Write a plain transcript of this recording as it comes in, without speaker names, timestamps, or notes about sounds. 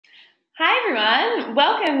Hi everyone,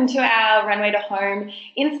 welcome to our Runway to Home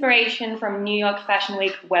Inspiration from New York Fashion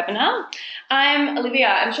Week webinar. I'm Olivia.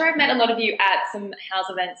 I'm sure I've met a lot of you at some house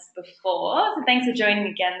events before, so thanks for joining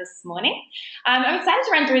again this morning. I'm excited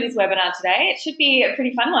to run through this webinar today. It should be a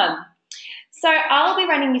pretty fun one. So I'll be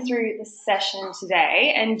running you through the session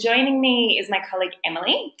today, and joining me is my colleague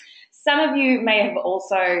Emily. Some of you may have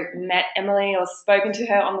also met Emily or spoken to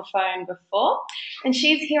her on the phone before, and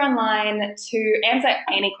she's here online to answer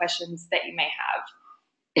any questions that you may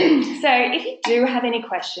have. So if you do have any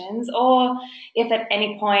questions, or if at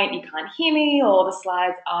any point you can't hear me or the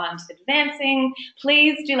slides aren't advancing,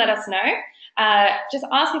 please do let us know. Just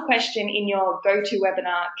ask a question in your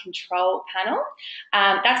GoToWebinar control panel.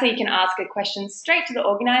 That's where you can ask a question straight to the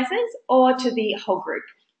organisers or to the whole group.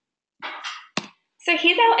 So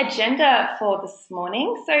here's our agenda for this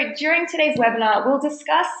morning. So during today's webinar, we'll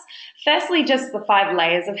discuss firstly just the 5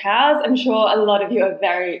 layers of house. I'm sure a lot of you are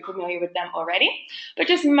very familiar with them already, but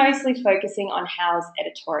just mostly focusing on house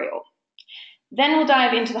editorial. Then we'll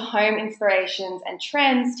dive into the home inspirations and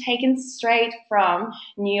trends taken straight from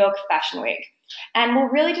New York Fashion Week. And we'll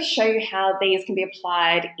really just show you how these can be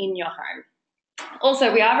applied in your home.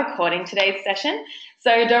 Also, we are recording today's session,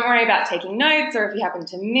 so don't worry about taking notes or if you happen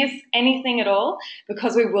to miss anything at all,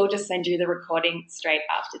 because we will just send you the recording straight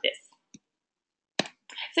after this.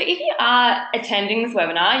 So if you are attending this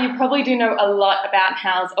webinar, you probably do know a lot about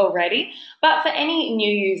Houzz already, but for any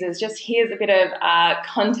new users, just here's a bit of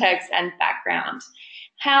context and background.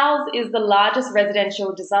 Houzz is the largest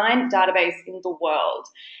residential design database in the world.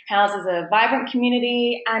 Houzz is a vibrant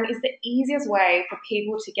community and is the easiest way for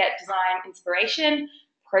people to get design inspiration,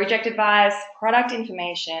 project advice, product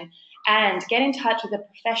information, and get in touch with the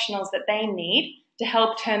professionals that they need to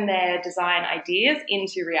help turn their design ideas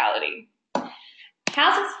into reality.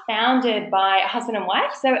 Houzz was founded by a husband and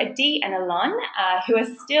wife, so Adi and Alon, who are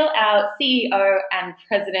still our CEO and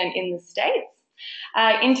president in the States,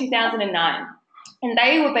 in 2009. And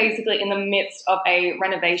they were basically in the midst of a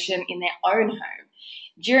renovation in their own home,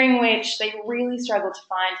 during which they really struggled to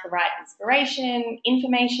find the right inspiration,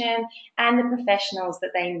 information, and the professionals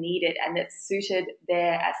that they needed and that suited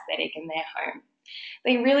their aesthetic and their home.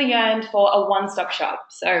 They really yearned for a one-stop shop,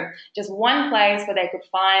 so just one place where they could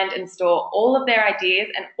find and store all of their ideas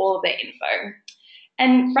and all of their info.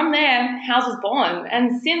 And from there, Houzz was born,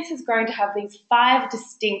 and since has grown to have these 5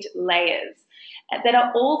 distinct layers that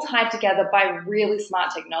are all tied together by really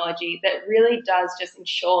smart technology that really does just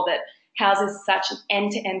ensure that Houzz is such an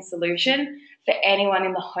end-to-end solution for anyone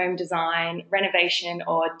in the home design, renovation,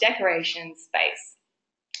 or decoration space.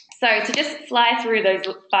 So to just fly through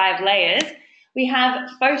those 5 layers, we have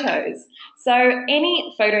photos. So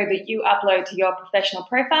any photo that you upload to your professional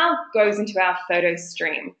profile goes into our photo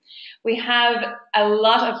stream. We have a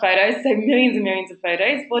lot of photos, so millions and millions of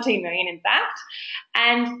photos, 14 million in fact.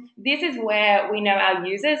 And this is where we know our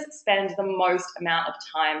users spend the most amount of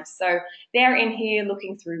time. So they're in here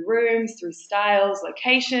looking through rooms, through styles,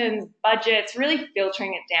 locations, budgets, really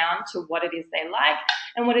filtering it down to what it is they like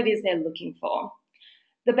and what it is they're looking for.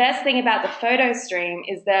 The best thing about the photo stream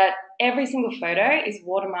is that every single photo is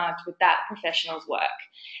watermarked with that professional's work.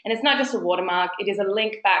 And it's not just a watermark, it is a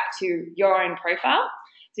link back to your own profile.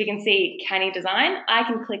 So you can see Canny Design. I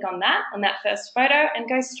can click on that first photo and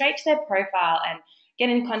go straight to their profile and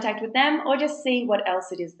get in contact with them or just see what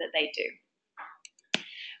else it is that they do.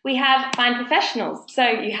 We have Find Professionals. So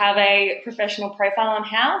you have a professional profile on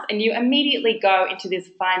Houzz and you immediately go into this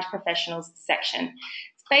Find Professionals section.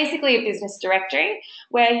 It's basically a business directory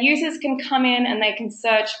where users can come in and they can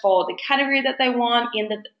search for the category that they want in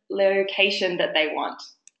the location that they want.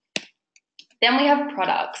 Then we have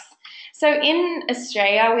products. So in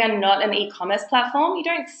Australia, we are not an e-commerce platform. You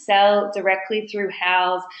don't sell directly through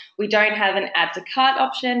Houzz. We don't have an add to cart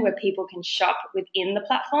option where people can shop within the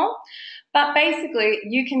platform. But basically,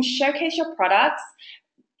 you can showcase your products.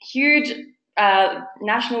 Huge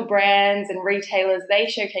national brands and retailers, they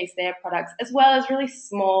showcase their products as well as really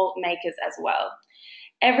small makers as well.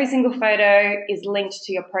 Every single photo is linked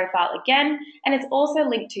to your profile again, and it's also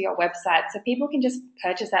linked to your website, so people can just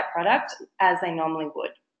purchase that product as they normally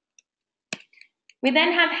would. We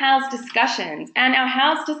then have Houzz Discussions, and our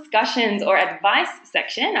Houzz Discussions or Advice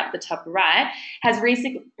section up the top right has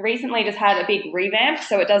recently just had a big revamp,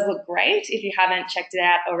 so it does look great if you haven't checked it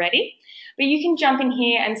out already. But you can jump in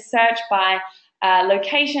here and search by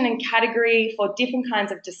location and category for different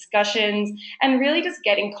kinds of discussions and really just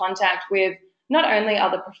get in contact with not only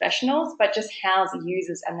other professionals, but just Houzz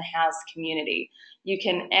users and the Houzz community. You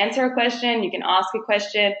can answer a question, you can ask a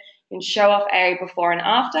question, you can show off a before and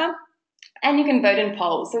after, and you can vote in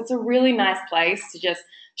polls. So it's a really nice place to just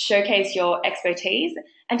showcase your expertise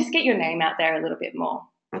and just get your name out there a little bit more.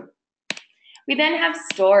 We then have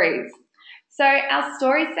stories. So our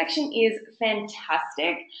stories section is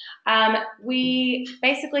fantastic. We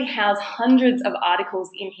basically house hundreds of articles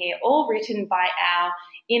in here, all written by our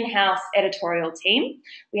in-house editorial team.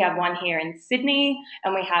 We have one here in Sydney,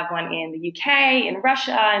 and we have one in the UK, in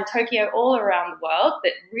Russia, and Tokyo, all around the world,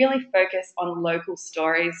 that really focus on local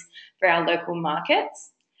stories for our local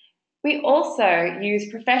markets. We also use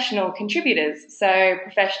professional contributors, so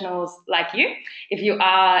professionals like you. If you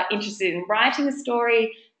are interested in writing a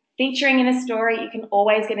story, featuring in a story, you can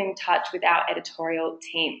always get in touch with our editorial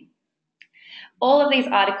team. All of these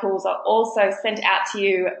articles are also sent out to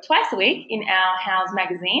you twice a week in our House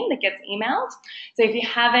magazine that gets emailed. So if you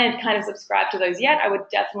haven't kind of subscribed to those yet, I would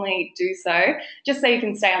definitely do so, just so you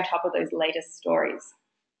can stay on top of those latest stories.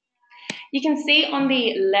 You can see on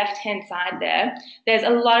the left-hand side there's a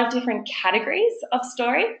lot of different categories of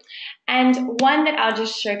story, and one that I'll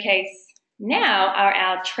just showcase now are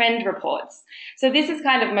our trend reports. So this is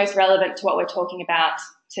kind of most relevant to what we're talking about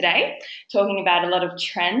today, talking about a lot of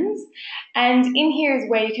trends. And in here is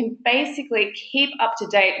where you can basically keep up to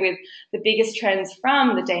date with the biggest trends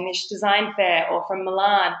from the Danish Design Fair or from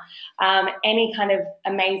Milan, any kind of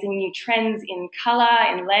amazing new trends in colour,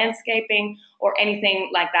 in landscaping, or anything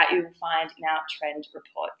like that you will find in our trend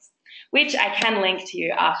reports, which I can link to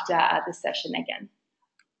you after the session again.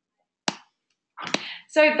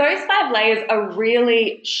 So those 5 layers are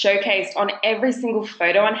really showcased on every single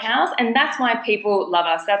photo on House, and that's why people love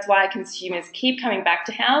us. That's why consumers keep coming back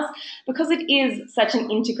to House, because it is such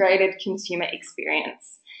an integrated consumer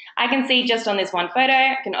experience. I can see just on this one photo,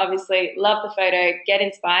 I can obviously love the photo, get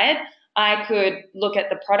inspired. I could look at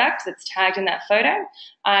the product that's tagged in that photo.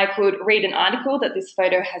 I could read an article that this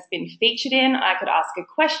photo has been featured in. I could ask a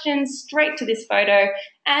question straight to this photo,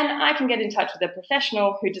 and I can get in touch with a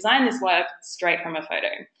professional who designed this work straight from a photo.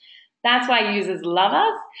 That's why users love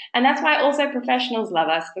us, and that's why also professionals love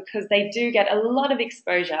us, because they do get a lot of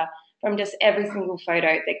exposure from just every single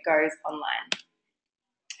photo that goes online.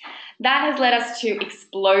 That has led us to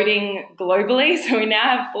exploding globally. So we now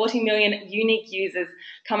have 40 million unique users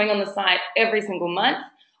coming on the site every single month,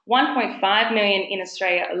 1.5 million in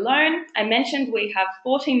Australia alone. I mentioned we have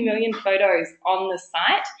 14 million photos on the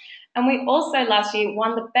site. And we also last year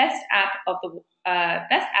won the best app of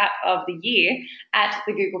the year at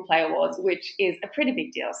the Google Play Awards, which is a pretty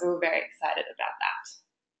big deal. So we're very excited about that.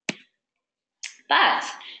 But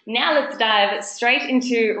now let's dive straight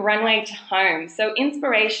into Runway to Home. So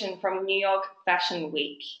inspiration from New York Fashion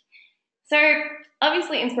Week. So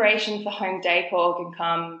obviously inspiration for home decor can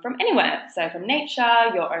come from anywhere. So from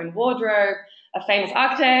nature, your own wardrobe, a famous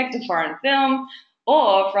architect, a foreign film,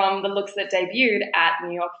 or from the looks that debuted at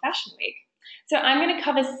New York Fashion Week. So I'm going to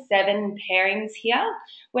cover 7 pairings here,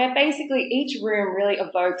 where basically each room really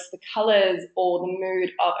evokes the colors or the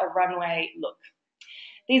mood of a runway look.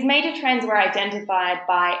 These major trends were identified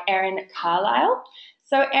by Erin Carlisle.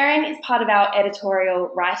 So Erin is part of our editorial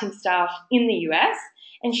writing staff in the US,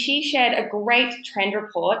 and she shared a great trend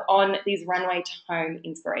report on these runway to home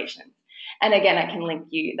inspirations. And again, I can link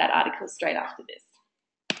you that article straight after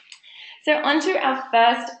this. So onto our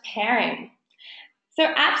first pairing. So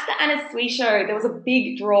at the Anna Sui show, there was a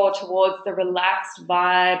big draw towards the relaxed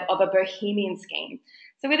vibe of a bohemian scheme.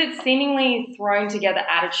 So with its seemingly thrown together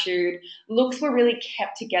attitude, looks were really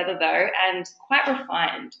kept together though, and quite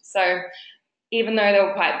refined. So even though they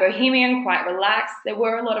were quite bohemian, quite relaxed, there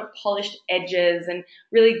were a lot of polished edges and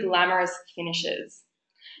really glamorous finishes.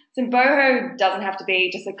 So boho doesn't have to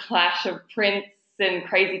be just a clash of prints and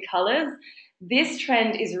crazy colors. This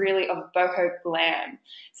trend is really of boho glam.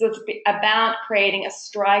 So it's about creating a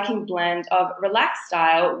striking blend of relaxed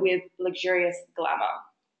style with luxurious glamour.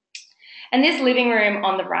 And this living room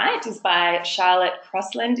on the right is by Charlotte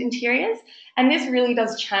Crossland Interiors. And this really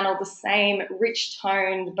does channel the same rich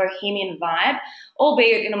toned bohemian vibe,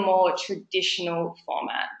 albeit in a more traditional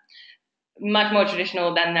format. Much more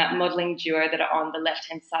traditional than that modeling duo that are on the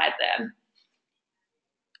left-hand side there.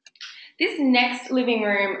 This next living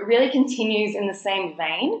room really continues in the same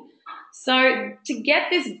vein. So to get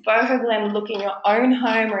this boho glam look in your own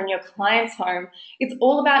home or in your client's home, it's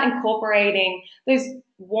all about incorporating those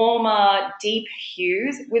warmer, deep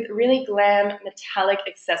hues with really glam metallic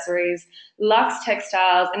accessories, luxe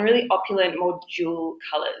textiles, and really opulent, more jewel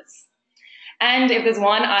colors. And if there's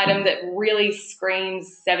one item that really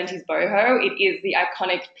screams 70s boho, it is the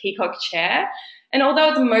iconic peacock chair. And although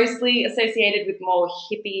it's mostly associated with more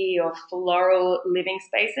hippie or floral living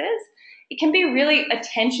spaces, it can be really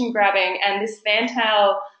attention-grabbing, and this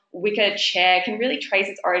fantail wicker chair can really trace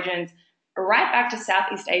its origins right back to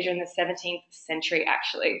Southeast Asia in the 17th century,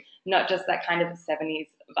 actually, not just that kind of 70s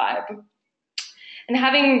vibe. And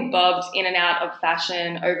having bobbed in and out of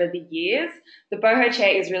fashion over the years, the boho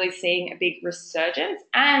chair is really seeing a big resurgence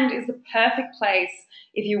and is the perfect place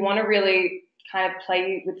if you want to really kind of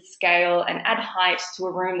play with scale and add height to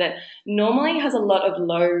a room that normally has a lot of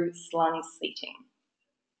low slung seating.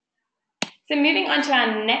 So moving on to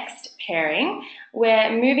our next pairing,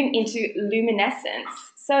 we're moving into luminescence.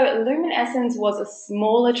 So luminescence was a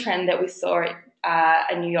smaller trend that we saw at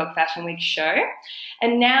a New York Fashion Week show.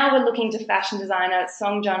 And now we're looking to fashion designer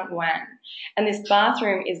Songjun Wan. And this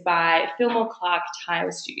bathroom is by Fillmore Clark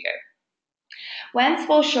Tile Studio. Wan's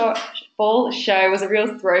fall show was a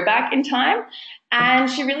real throwback in time, and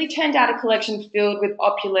she really turned out a collection filled with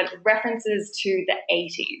opulent references to the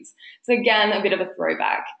 80s. So again, a bit of a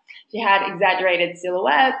throwback. She had exaggerated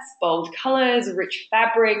silhouettes, bold colors, rich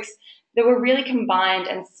fabrics that were really combined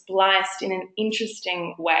and spliced in an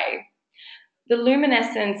interesting way. The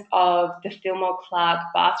luminescence of the Fillmore Clark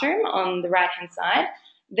bathroom on the right-hand side,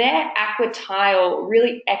 their aqua tile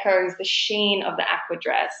really echoes the sheen of the aqua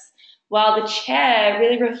dress, while the chair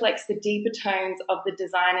really reflects the deeper tones of the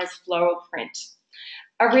designer's floral print.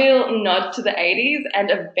 A real nod to the 80s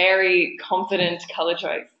and a very confident colour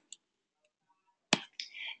choice.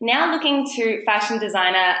 Now looking to fashion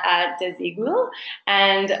designer Desigual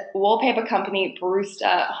and wallpaper company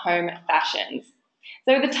Brewster Home Fashions.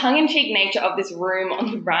 So the tongue-in-cheek nature of this room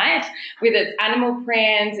on the right, with its animal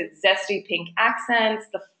prints, its zesty pink accents,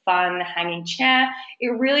 the fun hanging chair, it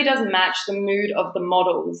really does match the mood of the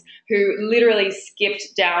models who literally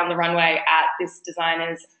skipped down the runway at this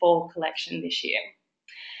designer's fall collection this year.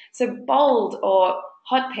 So bold or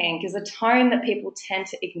hot pink is a tone that people tend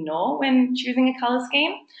to ignore when choosing a colour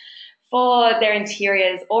scheme for their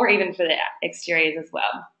interiors or even for their exteriors as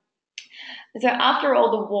well. So after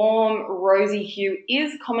all, the warm, rosy hue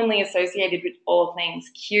is commonly associated with all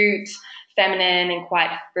things cute, feminine, and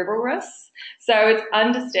quite frivolous. So it's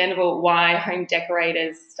understandable why home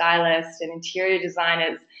decorators, stylists, and interior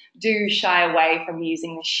designers do shy away from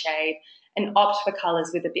using this shade and opt for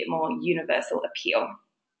colours with a bit more universal appeal.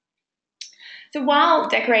 So while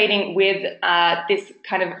decorating with this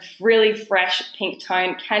kind of really fresh pink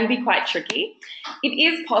tone can be quite tricky, it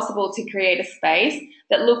is possible to create a space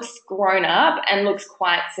that looks grown up and looks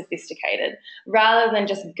quite sophisticated, rather than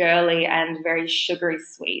just girly and very sugary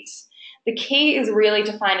sweet. The key is really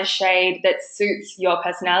to find a shade that suits your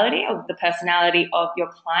personality or the personality of your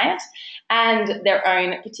client and their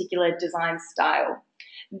own particular design style.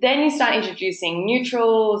 Then you start introducing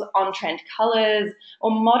neutrals, on-trend colours,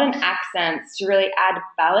 or modern accents to really add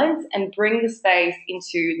balance and bring the space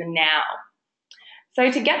into the now. So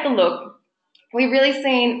to get the look, we've really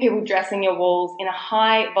seen people dressing your walls in a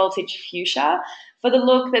high voltage fuchsia for the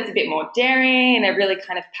look that's a bit more daring and it really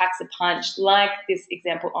kind of packs a punch, like this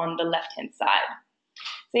example on the left-hand side.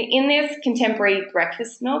 So in this contemporary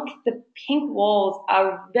breakfast nook, the pink walls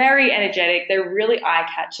are very energetic, they're really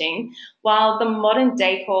eye-catching, while the modern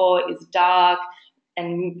decor is dark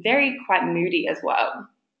and very quite moody as well.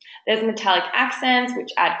 There's metallic accents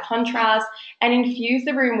which add contrast and infuse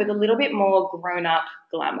the room with a little bit more grown-up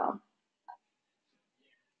glamour.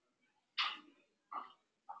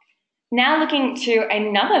 Now looking to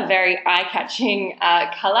another very eye-catching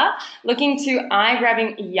colour, looking to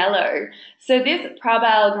eye-grabbing yellow. So this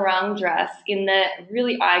Prabal Garang dress in the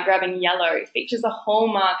really eye-grabbing yellow features a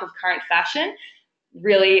hallmark of current fashion,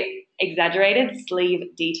 really exaggerated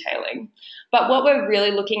sleeve detailing. But what we're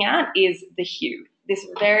really looking at is the hue, this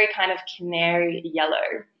very kind of canary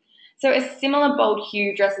yellow. So a similar bold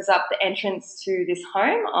hue dresses up the entrance to this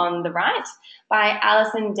home on the right by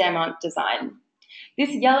Alison Demont Design. This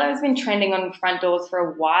yellow has been trending on front doors for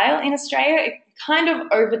a while in Australia. It kind of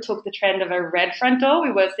overtook the trend of a red front door.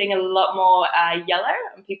 We were seeing a lot more yellow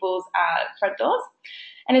on people's front doors.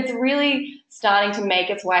 And it's really starting to make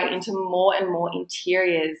its way into more and more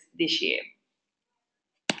interiors this year.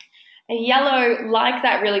 A yellow, like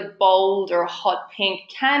that really bold or hot pink,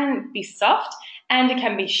 can be soft and it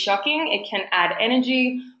can be shocking. It can add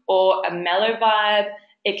energy or a mellow vibe.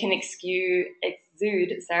 It can exude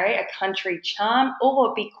a country charm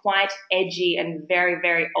or be quite edgy and very,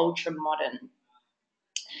 very ultra modern.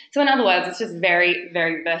 So in other words, it's just very,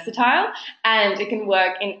 very versatile and it can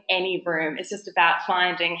work in any room. It's just about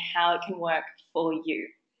finding how it can work for you.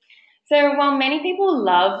 So while many people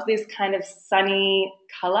love this kind of sunny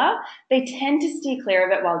colour, they tend to steer clear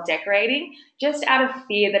of it while decorating, just out of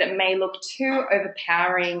fear that it may look too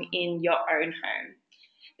overpowering in your own home.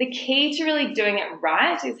 The key to really doing it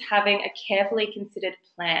right is having a carefully considered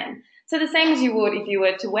plan. So the same as you would if you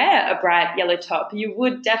were to wear a bright yellow top, you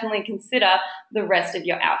would definitely consider the rest of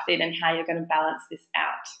your outfit and how you're going to balance this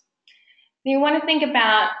out. You want to think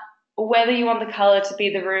about whether you want the color to be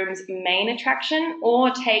the room's main attraction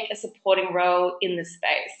or take a supporting role in the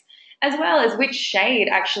space, as well as which shade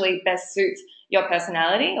actually best suits your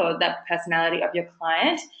personality or the personality of your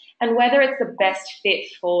client, and whether it's the best fit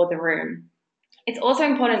for the room. It's also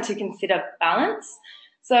important to consider balance.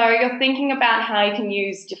 So you're thinking about how you can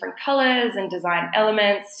use different colors and design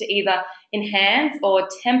elements to either enhance or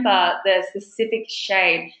temper the specific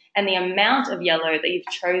shade and the amount of yellow that you've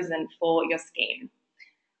chosen for your scheme.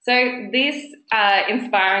 So this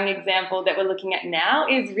inspiring example that we're looking at now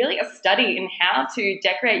is really a study in how to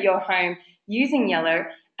decorate your home using yellow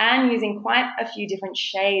and using quite a few different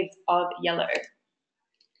shades of yellow.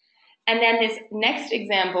 And then this next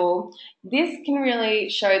example, this can really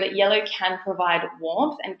show that yellow can provide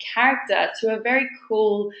warmth and character to a very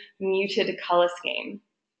cool, muted color scheme.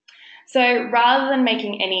 So rather than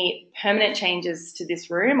making any permanent changes to this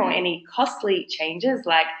room or any costly changes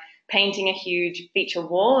like painting a huge feature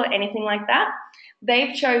wall or anything like that,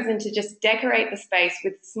 they've chosen to just decorate the space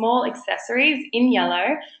with small accessories in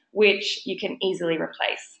yellow, which you can easily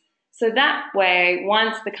replace. So that way,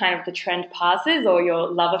 once the trend passes or your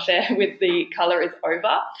love affair with the color is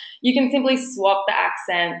over, you can simply swap the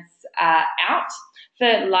accents out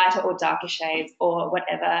for lighter or darker shades or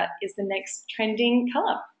whatever is the next trending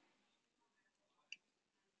color.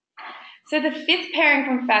 So the fifth pairing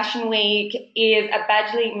from Fashion Week is a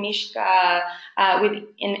Badgley Mishka with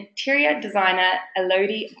interior designer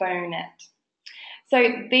Elodie Bonet. So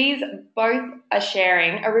these both are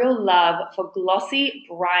sharing a real love for glossy,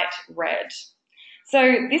 bright red.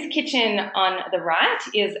 So this kitchen on the right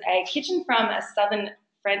is a kitchen from a southern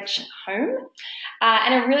French home,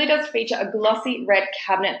 and it really does feature a glossy red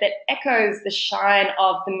cabinet that echoes the shine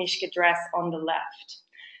of the Mishka dress on the left.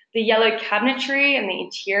 The yellow cabinetry and the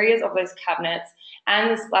interiors of those cabinets and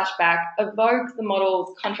the splashback evoke the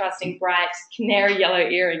model's contrasting bright canary yellow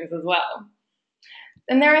earrings as well.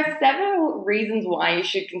 And there are several reasons why you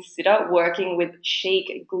should consider working with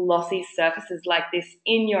chic, glossy surfaces like this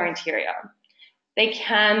in your interior. They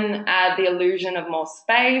can add the illusion of more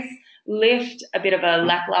space, lift a bit of a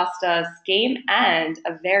lackluster scheme, and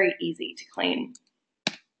are very easy to clean.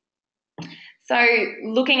 So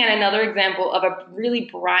looking at another example of a really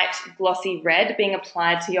bright glossy red being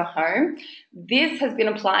applied to your home, this has been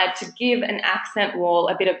applied to give an accent wall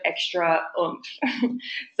a bit of extra oomph.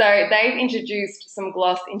 So they've introduced some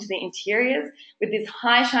gloss into the interiors with this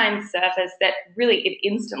high shine surface that really it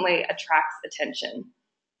instantly attracts attention.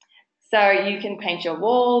 So you can paint your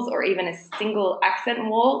walls or even a single accent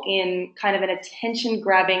wall in kind of an attention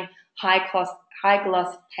grabbing high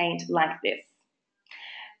gloss paint like this.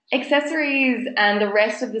 Accessories and the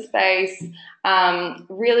rest of the space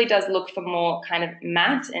really does look for more kind of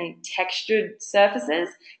matte and textured surfaces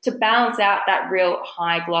to balance out that real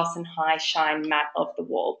high gloss and high shine matte of the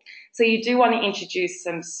wall. So you do want to introduce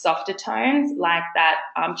some softer tones like that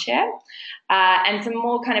armchair and some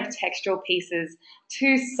more kind of textural pieces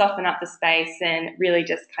to soften up the space and really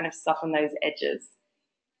just kind of soften those edges.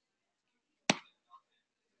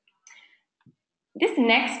 This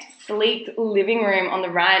next sleek living room on the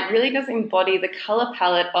right really does embody the colour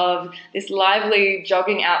palette of this lively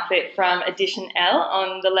jogging outfit from Edition L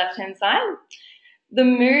on the left-hand side. The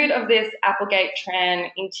mood of this Applegate Tran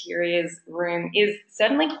interiors room is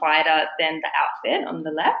certainly quieter than the outfit on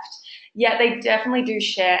the left, yet they definitely do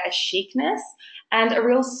share a chicness and a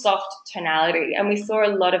real soft tonality. And we saw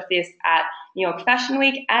a lot of this at New York Fashion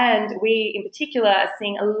Week, and we in particular are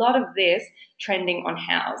seeing a lot of this trending on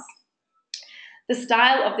House. The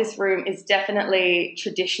style of this room is definitely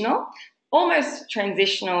traditional, almost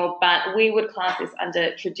transitional, but we would class this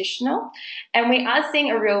under traditional. And we are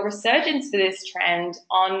seeing a real resurgence for this trend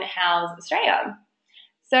on House Australia.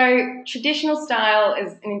 So traditional style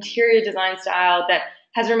is an interior design style that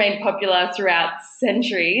has remained popular throughout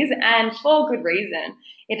centuries and for good reason.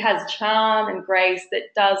 It has charm and grace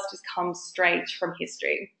that does just come straight from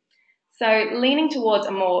history. So leaning towards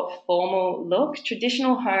a more formal look,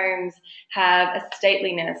 traditional homes have a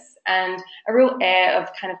stateliness and a real air of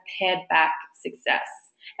kind of pared back success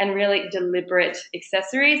and really deliberate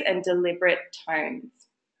accessories and deliberate tones.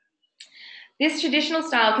 This traditional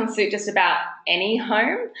style can suit just about any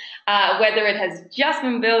home, whether it has just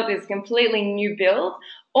been built, is completely new build,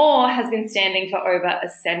 or has been standing for over a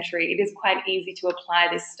century. It is quite easy to apply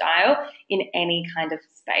this style in any kind of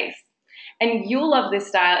space. And you'll love this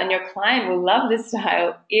style and your client will love this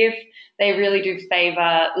style if they really do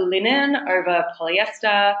favor linen over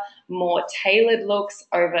polyester, more tailored looks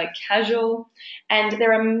over casual. And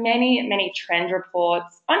there are many, many trend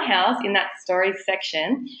reports on House in that stories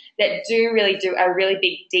section that do a really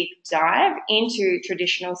big deep dive into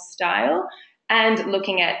traditional style and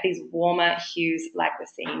looking at these warmer hues like we're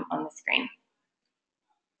seeing on the screen.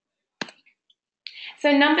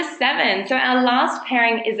 So number 7, so our last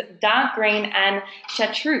pairing is dark green and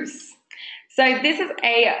chartreuse. So this is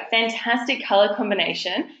a fantastic color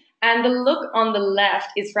combination, and the look on the left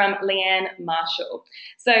is from Leanne Marshall.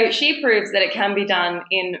 So she proves that it can be done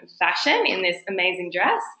in fashion in this amazing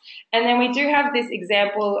dress. And then we do have this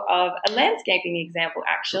example of a landscaping example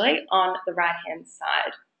actually on the right-hand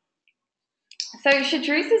side. So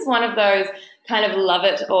chartreuse is one of those kind of love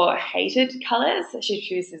it or hate it colors.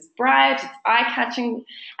 Chartreuse is bright, it's eye-catching,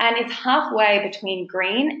 and it's halfway between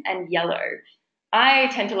green and yellow. I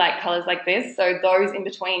tend to like colors like this, so those in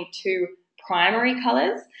between two primary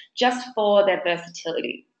colors, just for their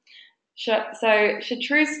versatility. So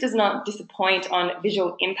chartreuse does not disappoint on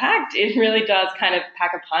visual impact. It really does kind of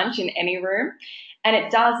pack a punch in any room, and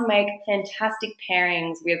it does make fantastic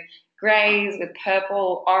pairings with greys, with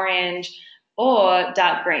purple, orange, or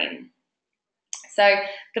dark green. So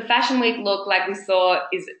the Fashion Week look, like we saw,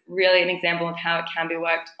 is really an example of how it can be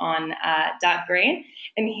worked on dark green.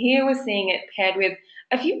 And here we're seeing it paired with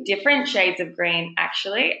a few different shades of green,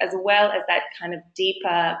 actually, as well as that kind of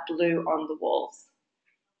deeper blue on the walls.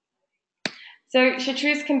 So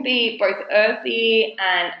chartreuse can be both earthy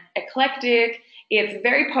and eclectic. It's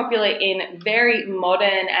very popular in very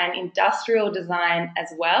modern and industrial design as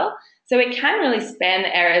well. So it can really span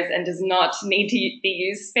the eras and does not need to be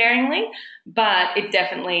used sparingly, but it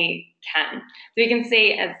definitely can. So you can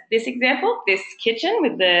see as this example, this kitchen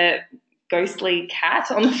with the ghostly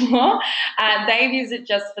cat on the floor, they've used it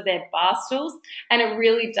just for their bar stools, and it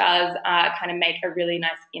really does kind of make a really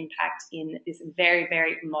nice impact in this very,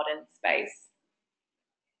 very modern space.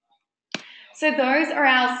 So those are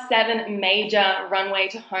our 7 major runway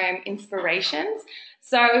to home inspirations.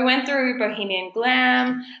 So we went through bohemian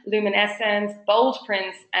glam, luminescence, bold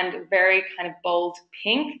prints, and very kind of bold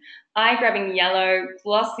pink, eye-grabbing yellow,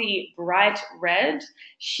 glossy bright red,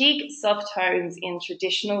 chic soft tones in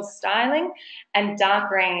traditional styling, and dark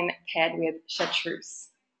green paired with chartreuse.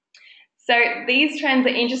 So these trends are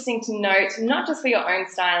interesting to note, not just for your own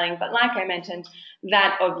styling, but like I mentioned,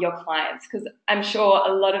 that of your clients, because I'm sure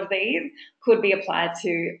a lot of these could be applied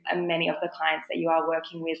to many of the clients that you are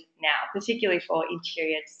working with now, particularly for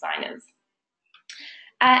interior designers.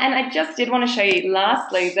 And I just did want to show you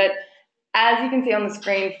lastly that, as you can see on the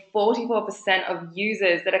screen, 44% of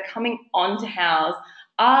users that are coming onto House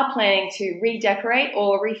are planning to redecorate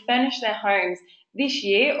or refurnish their homes this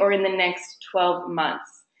year or in the next 12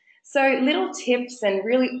 months. So little tips and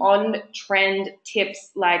really on-trend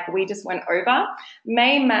tips like we just went over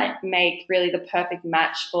may make really the perfect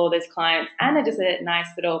match for those clients, and it is a nice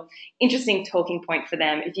little interesting talking point for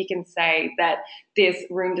them if you can say that this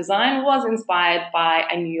room design was inspired by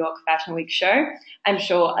a New York Fashion Week show. I'm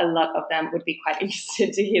sure a lot of them would be quite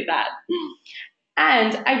interested to hear that.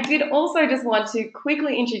 And I did also just want to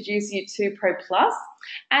quickly introduce you to Pro Plus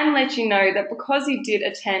and let you know that because you did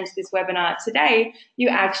attend this webinar today, you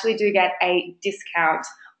actually do get a discount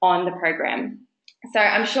on the program. So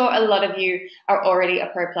I'm sure a lot of you are already a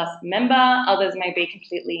Pro Plus member, others may be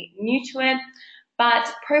completely new to it,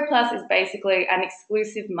 but Pro Plus is basically an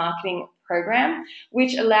exclusive marketing program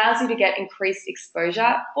which allows you to get increased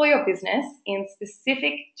exposure for your business in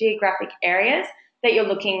specific geographic areas that you're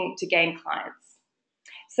looking to gain clients.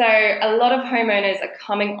 So a lot of homeowners are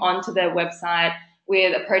coming onto their website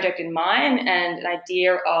with a project in mind and an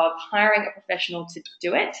idea of hiring a professional to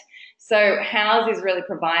do it. So House is really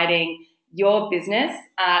providing your business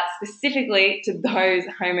specifically to those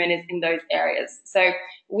homeowners in those areas. So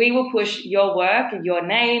we will push your work, your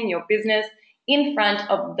name, your business in front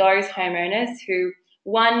of those homeowners who,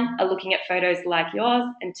 1, are looking at photos like yours,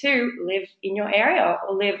 and 2, live in your area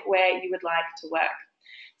or live where you would like to work.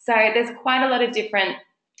 So there's quite a lot of different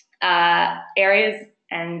areas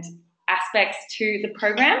and aspects to the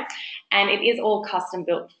program, and it is all custom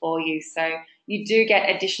built for you. So you do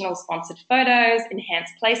get additional sponsored photos,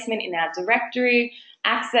 enhanced placement in our directory,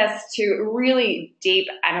 access to really deep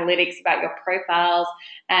analytics about your profiles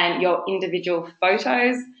and your individual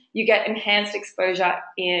photos. You get enhanced exposure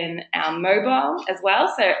in our mobile as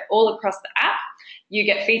well, so all across the app. You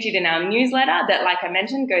get featured in our newsletter that, like I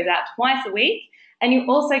mentioned, goes out twice a week. And you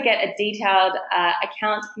also get a detailed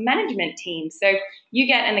account management team. So you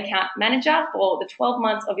get an account manager for the 12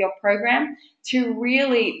 months of your program to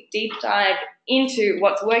really deep dive into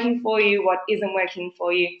what's working for you, what isn't working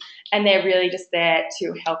for you, and they're really just there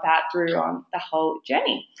to help out through on the whole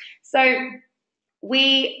journey. So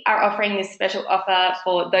we are offering this special offer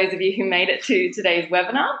for those of you who made it to today's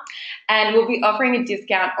webinar, and we'll be offering a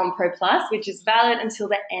discount on Pro Plus, which is valid until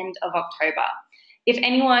the end of October. If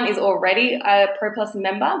anyone is already a Pro Plus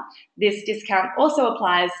member, this discount also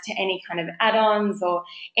applies to any kind of add-ons or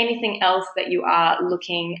anything else that you are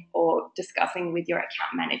looking or discussing with your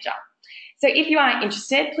account manager. So if you are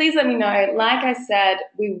interested, please let me know. Like I said,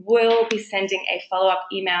 we will be sending a follow-up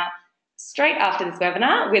email straight after this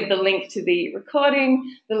webinar with the link to the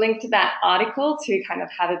recording, the link to that article to kind of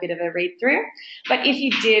have a bit of a read through. But if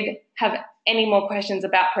you did have any more questions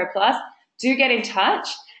about Pro Plus, do get in touch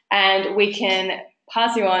and we can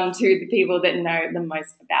pass you on to the people that know the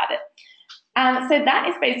most about it. So that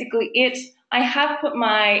is basically it. I have put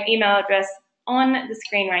my email address on the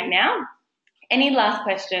screen right now. Any last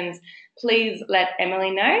questions, please let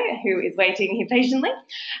Emily know, who is waiting here patiently.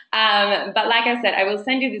 But like I said, I will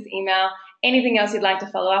send you this email. Anything else you'd like to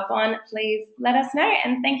follow up on, please let us know.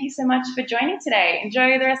 And thank you so much for joining today.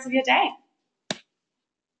 Enjoy the rest of your day.